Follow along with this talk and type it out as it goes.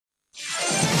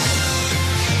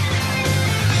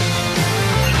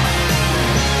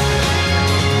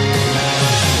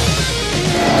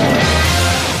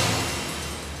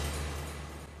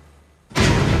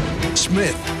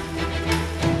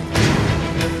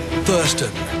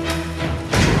Thurston,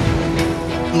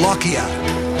 Lockyer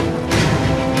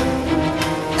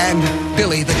and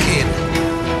Billy the Kid.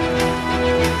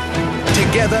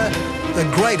 Together, the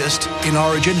greatest in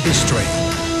Origin history.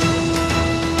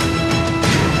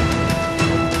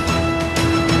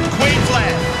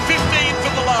 Queensland, 15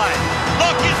 from the line.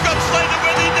 Lockyer's got Slater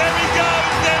with him. There he goes.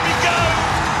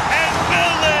 And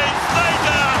Billy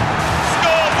Slater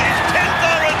scores his 10th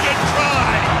Origin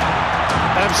try.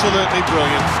 Absolutely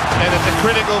brilliant. And at the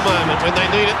critical moment, when they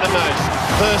need it the most,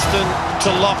 Thurston to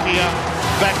Lockyer,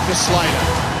 back to Slater.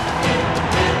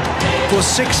 For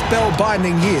 6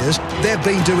 spell-binding years, they've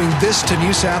been doing this to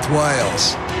New South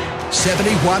Wales.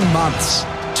 71 months,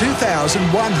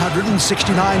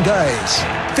 2,169 days,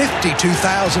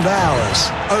 52,000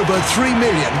 hours, over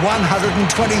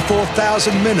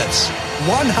 3,124,000 minutes,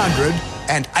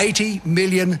 180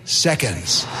 million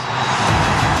seconds.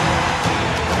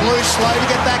 Blue slow to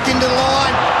get back into the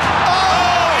line.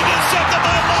 Oh, intercepted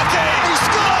by Lockie. He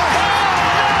scored!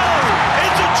 Oh,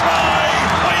 it's a try.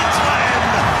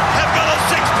 Queensland have got a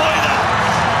 6-pointer.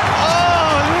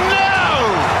 Oh, no!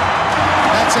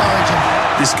 That's Origin.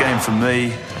 This game for me,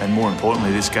 and more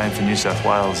importantly, this game for New South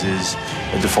Wales, is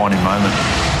a defining moment.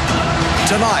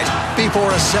 Tonight, before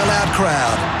a sellout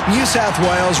crowd, New South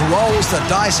Wales rolls the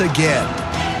dice again.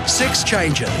 6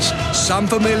 changes, some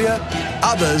familiar,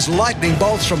 others lightning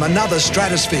bolts from another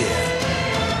stratosphere.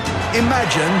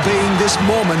 Imagine being this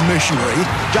Mormon missionary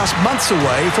just months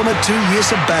away from a 2-year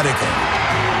sabbatical.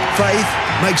 Faith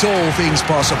makes all things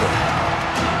possible.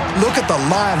 Look at the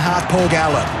Lionheart Paul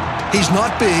Gallen. He's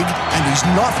not big and he's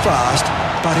not fast,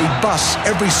 but he busts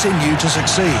every sinew to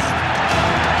succeed.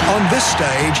 On this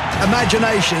stage,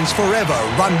 imaginations forever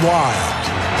run wild.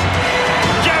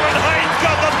 Jared Haynes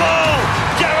got the ball.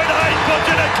 Jared Haynes puts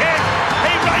in a kick.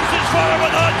 He races for it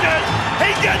with Hodges.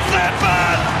 He gets there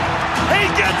first. He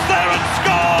gets there and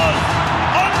scores.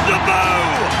 On debut,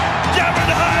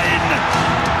 Jared Haynes.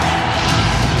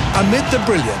 Amid the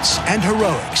brilliance and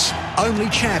heroics, only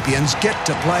champions get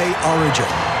to play Origin.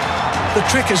 The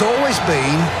trick has always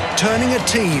been turning a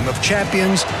team of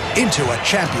champions into a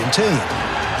champion team.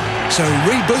 So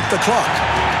reboot the clock.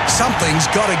 Something's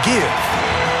got to give.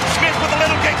 Smith with a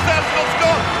little kick, Thurston will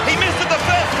score. He missed it the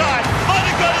first time. Might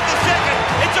have got it the second.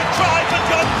 It's a try for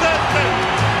John Thurston.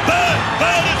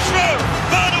 Burn is through.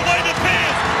 Burn away to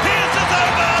Pearce. Pearce is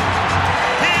over.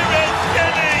 Here is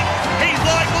Jennings. He's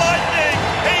like lightning.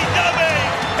 He's dummy.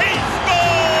 He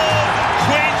scores.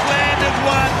 Queensland have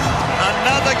won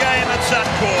another game at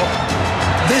Suncorp.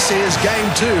 This is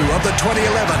Game 2 of the 2011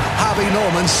 Harvey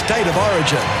Norman State of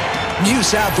Origin. New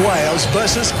South Wales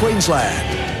versus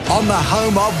Queensland. On the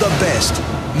home of the best,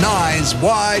 Nine's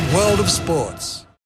Wide World of Sports.